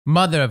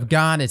Mother of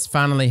God, it's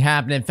finally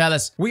happening,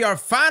 fellas. We are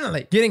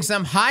finally getting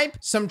some hype,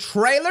 some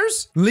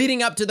trailers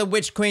leading up to the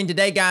Witch Queen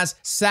today, guys.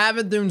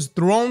 Savathun's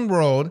throne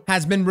world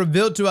has been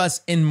revealed to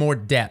us in more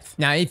depth.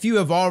 Now, if you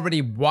have already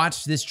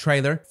watched this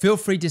trailer, feel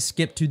free to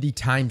skip to the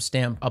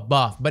timestamp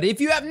above. But if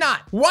you have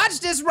not, watch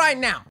this right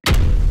now.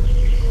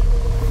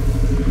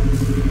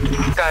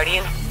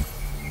 Guardian?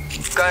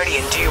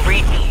 Guardian, do you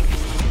read me?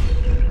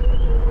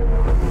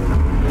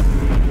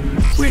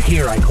 We're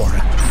here,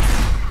 Ikora.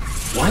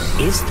 What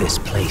is this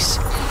place?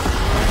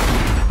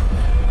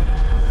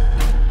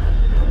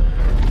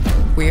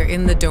 We're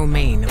in the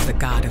domain of the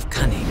god of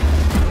cunning.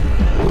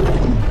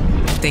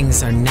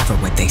 Things are never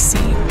what they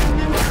seem.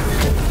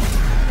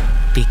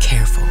 Be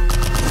careful.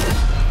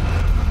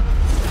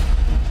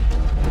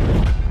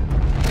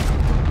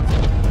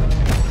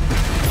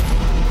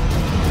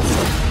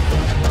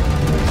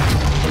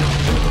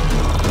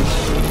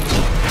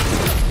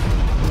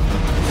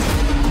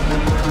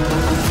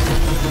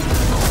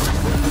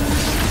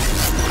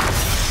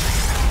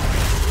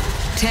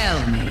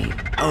 Tell me,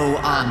 O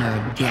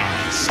honored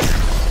guest.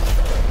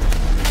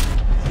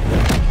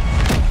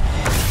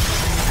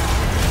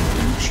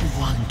 Don't you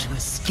want to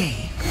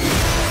escape?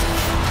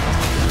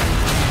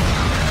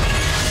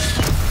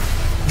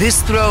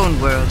 This throne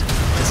world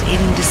is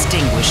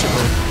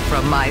indistinguishable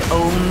from my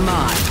own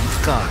mind,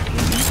 Guardian.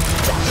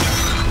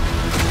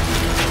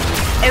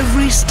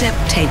 Every step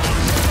taken,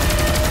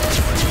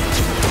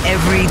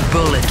 every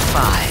bullet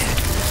fired,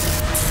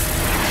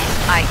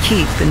 I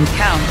keep and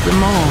count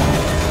them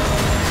all.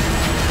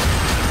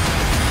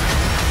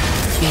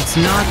 It's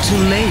not too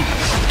late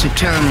to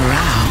turn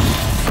around.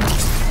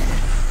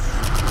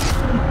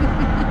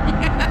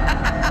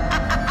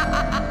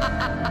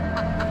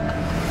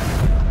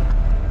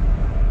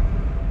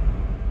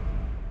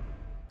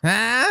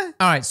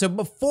 All right, so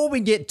before we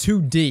get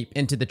too deep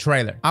into the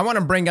trailer, I want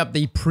to bring up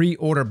the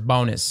pre-order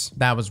bonus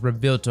that was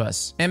revealed to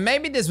us. And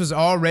maybe this was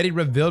already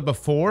revealed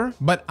before,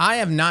 but I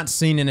have not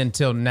seen it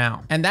until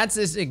now. And that's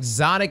this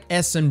exotic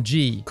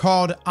SMG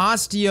called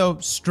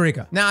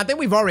Aztecross. Now, I think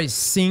we've already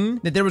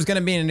seen that there was going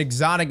to be an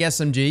exotic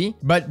SMG,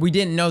 but we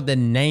didn't know the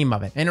name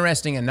of it.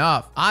 Interesting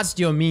enough,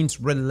 Aztecross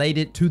means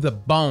related to the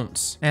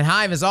bones. And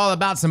Hive is all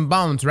about some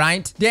bones,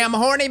 right? Damn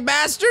horny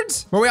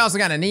bastards! But we also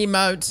got an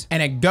emote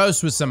and a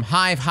ghost with some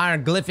Hive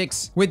hieroglyphics.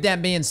 With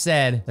that being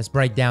said, let's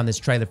break down this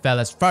trailer,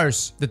 fellas.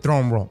 First, the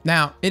throne world.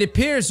 Now, it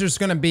appears there's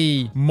gonna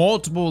be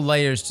multiple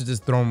layers to this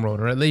throne world,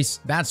 or at least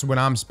that's what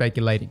I'm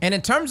speculating. And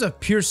in terms of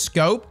pure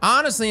scope,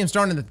 honestly, I'm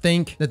starting to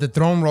think that the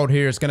throne world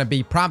here is gonna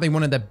be probably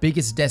one of the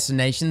biggest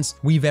destinations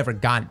we've ever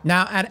gotten.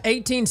 Now, at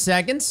 18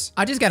 seconds,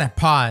 I just gotta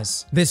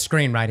pause this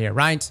screen right here,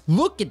 right?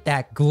 Look at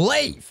that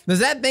glaive. Does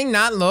that thing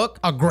not look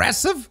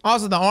aggressive?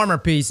 Also, the armor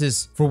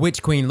pieces for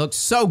Witch Queen look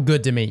so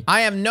good to me.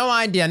 I have no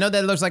idea. I know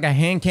that it looks like a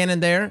hand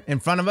cannon there in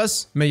front of us.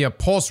 Maybe a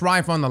pulse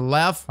rifle on the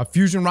left, a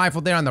fusion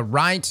rifle there on the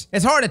right.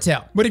 It's hard to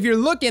tell. But if you're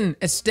looking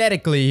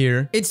aesthetically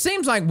here, it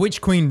seems like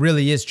Witch Queen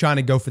really is trying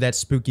to go for that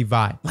spooky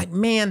vibe. Like,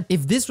 man,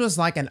 if this was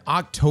like an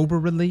October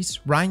release,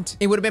 right?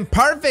 It would have been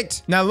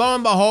perfect. Now, lo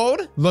and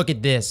behold, look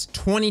at this.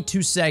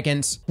 22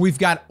 seconds. We've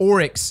got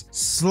Oryx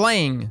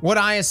slaying what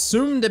I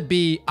assume to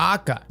be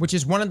Akka, which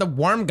is one of the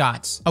worm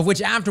gods, of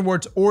which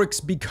afterwards Oryx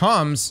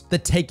becomes the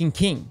Taken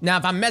King. Now,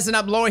 if I'm messing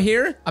up lore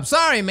here, I'm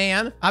sorry,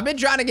 man. I've been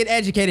trying to get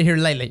educated here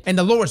lately, and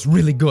the lore is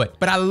really good.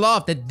 But I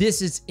love that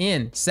this is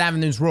in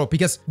Savathun's world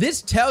because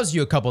this tells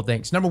you a couple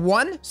things. Number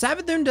one,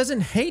 Savathun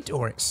doesn't hate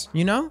Oryx,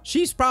 you know?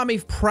 She's probably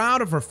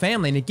proud of her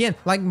family. And again,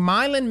 like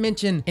Mylan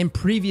mentioned in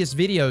previous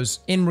videos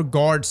in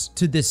regards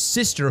to this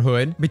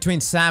sisterhood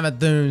between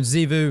Savathun,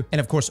 Xivu, and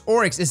of course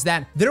Oryx, is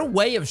that their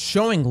way of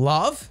showing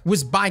love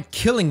was by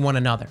killing one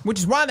another, which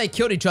is why they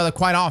killed each other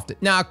quite often.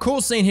 Now, a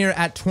cool scene here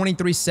at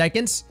 23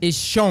 seconds is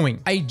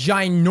showing a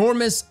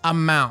ginormous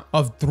amount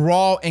of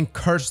thrall and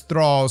cursed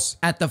thralls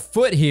at the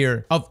foot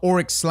here of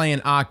Oryx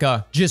slaying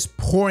Akka just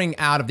pouring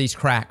out of these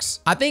cracks.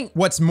 I think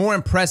what's more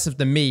impressive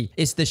to me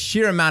is the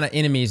sheer amount of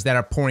enemies that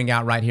are pouring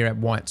out right here at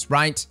once,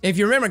 right? If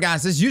you remember,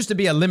 guys, this used to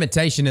be a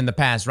limitation in the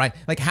past, right?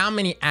 Like how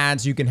many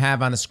ads you can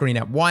have on the screen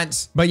at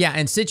once. But yeah,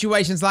 in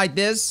situations like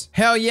this,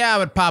 hell yeah, I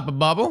would pop a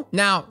bubble.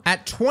 Now,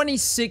 at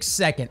 26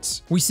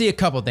 seconds, we see a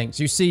couple things.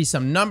 You see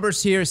some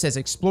numbers here. It says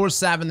explore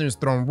Savathun's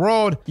throne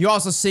world. You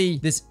also see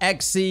this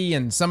XC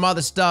and some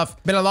other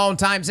stuff. Been a long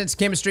time since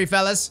chemistry,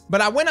 fellas.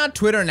 But I went on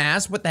Twitter and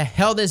asked what the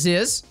hell this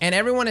is, and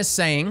everyone is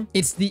saying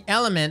it's the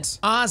element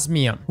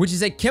osmium, which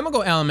is a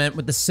chemical element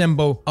with the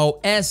symbol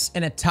OS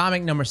and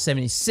atomic number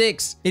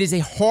 76. It is a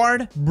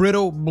hard,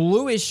 brittle,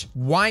 bluish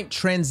white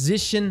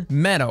transition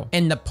metal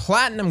in the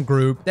platinum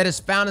group that is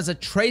found as a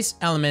trace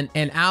element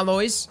in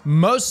alloys,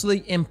 mostly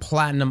in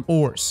platinum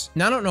ores.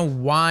 Now, I don't know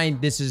why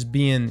this is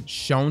being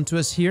shown to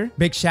us here.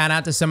 Big shout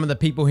out to some of the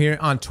people here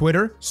on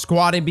Twitter,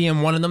 Squatty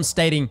being one of them,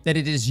 stating that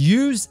it is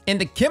used in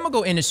the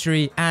chemical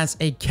industry as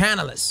a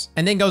catalyst,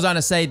 and then goes on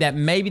to say that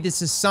maybe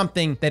this is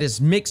something that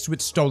is mixed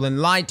with stolen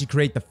light to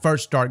create the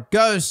first dark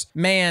ghost.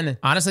 Man,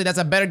 honestly, that's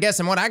a better guess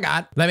than what I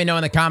got. Let me know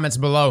in the comments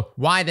below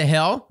why the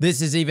hell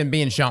this is even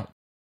being shown.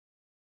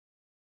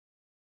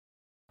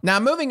 Now,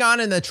 moving on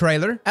in the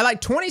trailer, at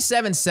like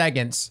 27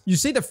 seconds, you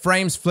see the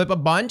frames flip a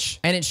bunch,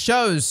 and it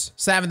shows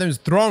Savathun's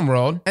throne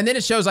world, and then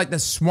it shows like the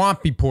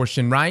swampy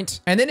portion, right?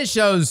 And then it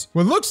shows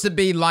what looks to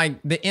be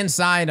like the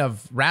inside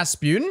of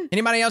Rasputin.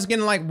 Anybody else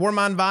getting like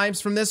Warmind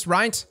vibes from this,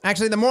 right?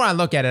 Actually, the more I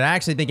look at it, I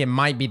actually think it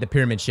might be the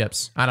pyramid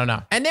ships. I don't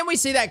know. And then we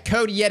see that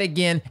code yet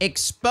again,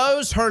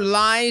 expose her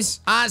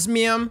lies,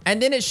 osmium,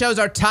 and then it shows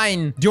our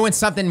Titan doing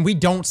something we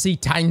don't see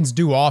Titans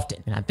do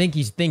often. And I think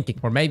he's thinking,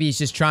 or maybe he's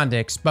just trying to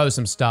expose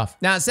some stuff.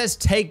 Now it says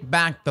take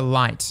back the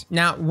light.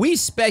 Now we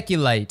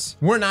speculate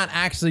we're not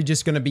actually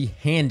just gonna be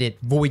handed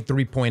Void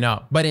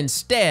 3.0, but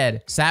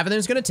instead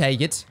Savathun's gonna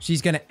take it,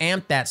 she's gonna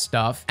amp that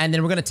stuff, and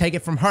then we're gonna take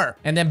it from her.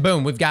 And then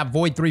boom, we've got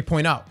Void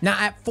 3.0. Now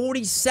at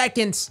 40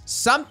 seconds,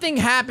 something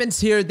happens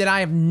here that I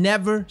have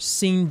never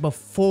seen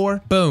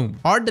before. Boom.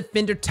 Our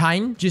Defender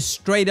Titan just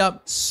straight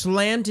up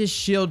slammed his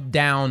shield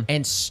down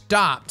and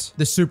stopped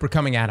the super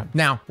coming at him.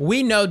 Now,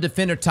 we know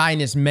Defender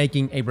Titan is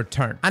making a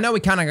return. I know we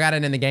kind of got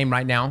it in the game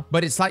right now,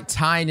 but it's like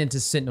tied into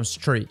Sentinel's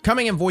tree.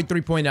 Coming in Void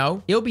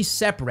 3.0, it'll be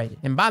separated.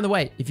 And by the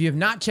way, if you have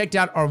not checked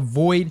out our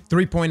Void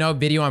 3.0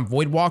 video on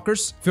Void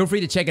Walkers, feel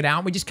free to check it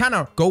out. We just kind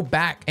of go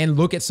back and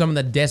look at some of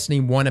the Destiny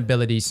 1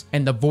 abilities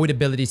and the Void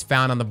abilities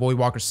found on the Void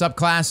Walker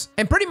subclass,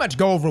 and pretty much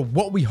go over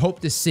what we hope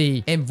to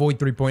see in Void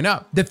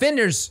 3.0.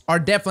 Defenders are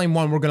definitely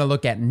one we're going to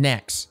look at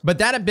next. But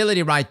that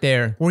ability right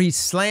there, where he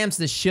slams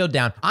the shield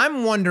down,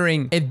 I'm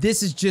wondering if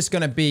this is just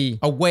going to be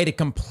a way to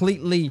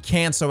completely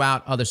cancel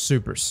out other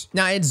supers.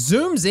 Now, it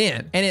zooms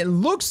in, and it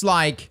looks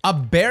like a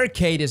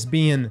barricade is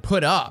being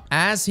put up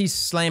as he's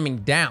slamming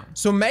down.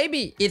 So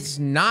maybe it's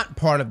not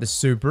part of the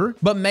super,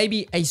 but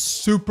maybe a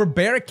super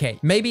barricade.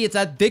 Maybe it's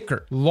a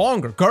thicker,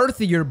 longer,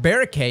 girthier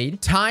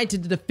barricade tied to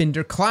the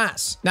Defender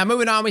class. Now,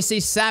 moving on, we see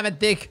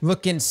Savathun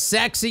looking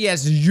sexy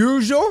as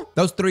usual.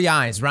 Those 3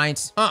 eyes,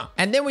 right?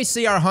 And then we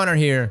see our Hunter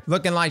here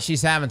looking like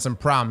she's having some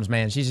problems,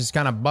 man. She's just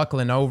kind of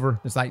buckling over.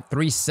 There's like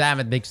 3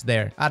 Savathuns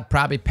there. I'd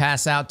probably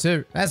pass out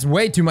too. That's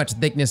way too much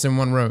thickness in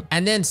one room.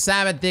 And then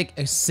Savathun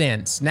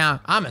ascends.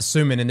 Now, I'm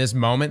assuming in this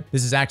moment,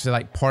 this is actually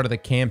like part of the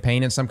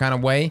campaign in some kind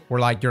of way,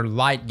 where like your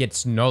light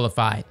gets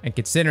nullified. And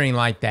considering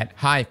like that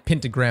Hive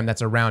pentagram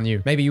that's around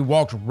you, maybe you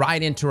walked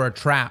right into her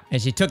trap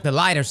and she took the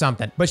light or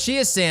something. But she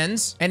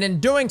ascends, and in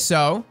doing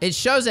so, it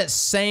shows that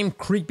same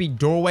creepy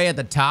doorway at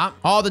the top,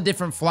 all the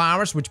different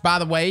flowers, which by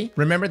the way,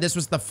 remember this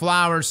was the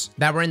flowers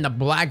that were in the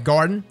Black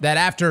Garden that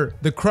after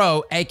the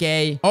Crow,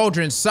 aka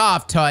Aldrin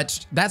Soft,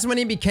 touched, that's when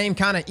he became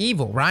kind of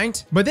evil,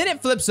 right? But then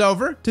it flips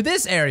over to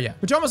this area,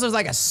 which almost looks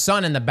like a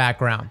sun in the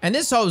background. And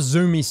this whole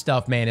zoomy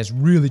stuff, man, is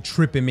really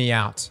tripping me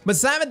out. But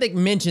Savathun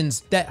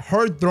mentions that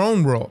her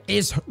throne world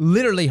is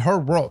literally her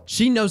world.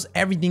 She knows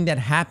everything that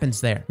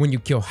happens there. When you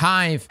kill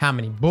Hive, how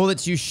many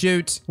bullets you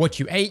shoot, what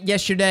you ate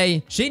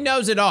yesterday. She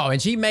knows it all,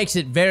 and she makes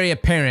it very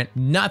apparent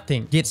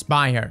nothing gets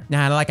by her.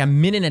 Now, at like a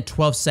minute and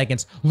 12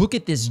 seconds, look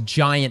at this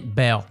giant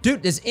bell.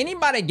 Dude, does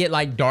anybody get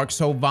like Dark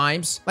Souls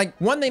vibes? Like,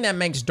 one thing that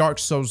makes Dark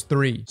Souls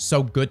 3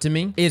 so good to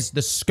me is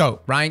the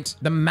scope, right?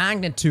 The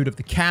magnitude of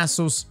the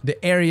castles,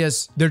 the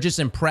areas, they're just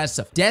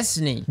impressive.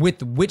 Destiny with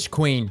the Witch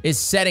Queen is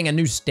setting a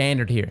new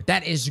standard here.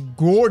 That is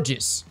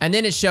gorgeous. And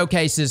then it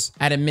showcases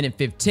at a minute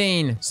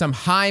 15, some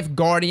Hive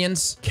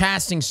Guardians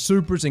casting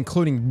supers,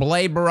 including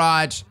Blade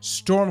Barrage,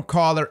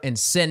 Stormcaller, and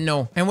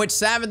Sentinel, in which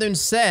Savathun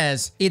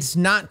says it's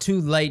not too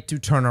late to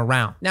turn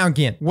around. Now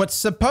again, what's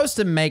supposed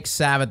to make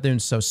Savathun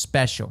so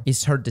special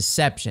is her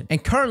deception.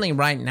 And currently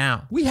right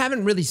now, we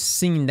haven't really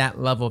seen that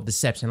level of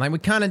deception. Like we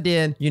kind of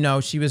did, you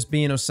know, she was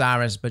being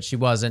Osiris, but she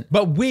wasn't.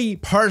 But we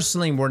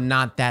personally were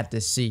not that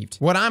deceived.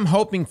 What I'm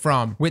hoping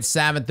from with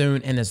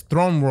Savathun and his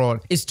throne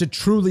world is to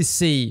truly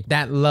see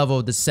that level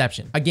of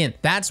deception. Again,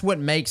 that's what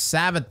makes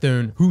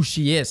Savathun who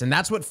she is, and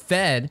that's what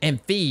fed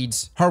and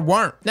feeds her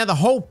worm. Now, the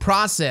whole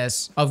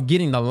process of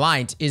getting the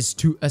light is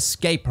to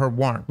escape her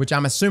worm, which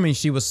I'm assuming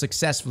she will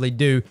successfully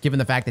do given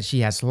the fact that she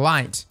has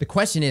light. The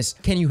question is,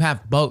 can you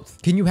have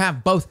both? Can you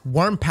have both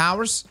worm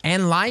powers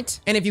and light?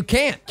 And if you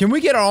can't, can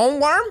we get our own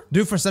worm?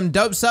 Do for some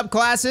dope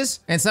subclasses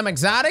and some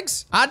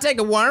exotics? I'll take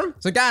a worm.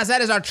 So guys,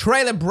 that is our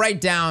trailer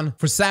breakdown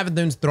for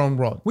Savathun's throne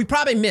world. We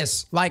probably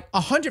missed like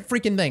 100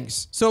 freaking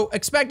things, so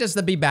expect us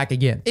to be back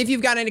again. If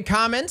you've got any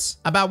comments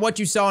about what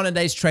you saw in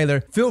today's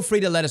trailer, feel free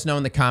to let us know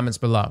in the comments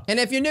below. And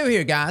if you're new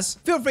here, guys,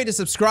 feel free to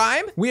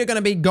subscribe. We are going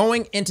to be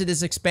going into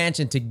this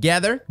expansion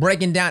together,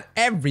 breaking down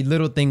every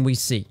little thing we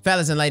see.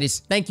 Fellas and ladies,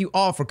 thank you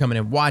all for coming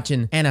and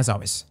watching, and as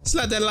always,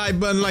 Slap that like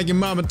button like your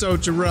mama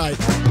told you right.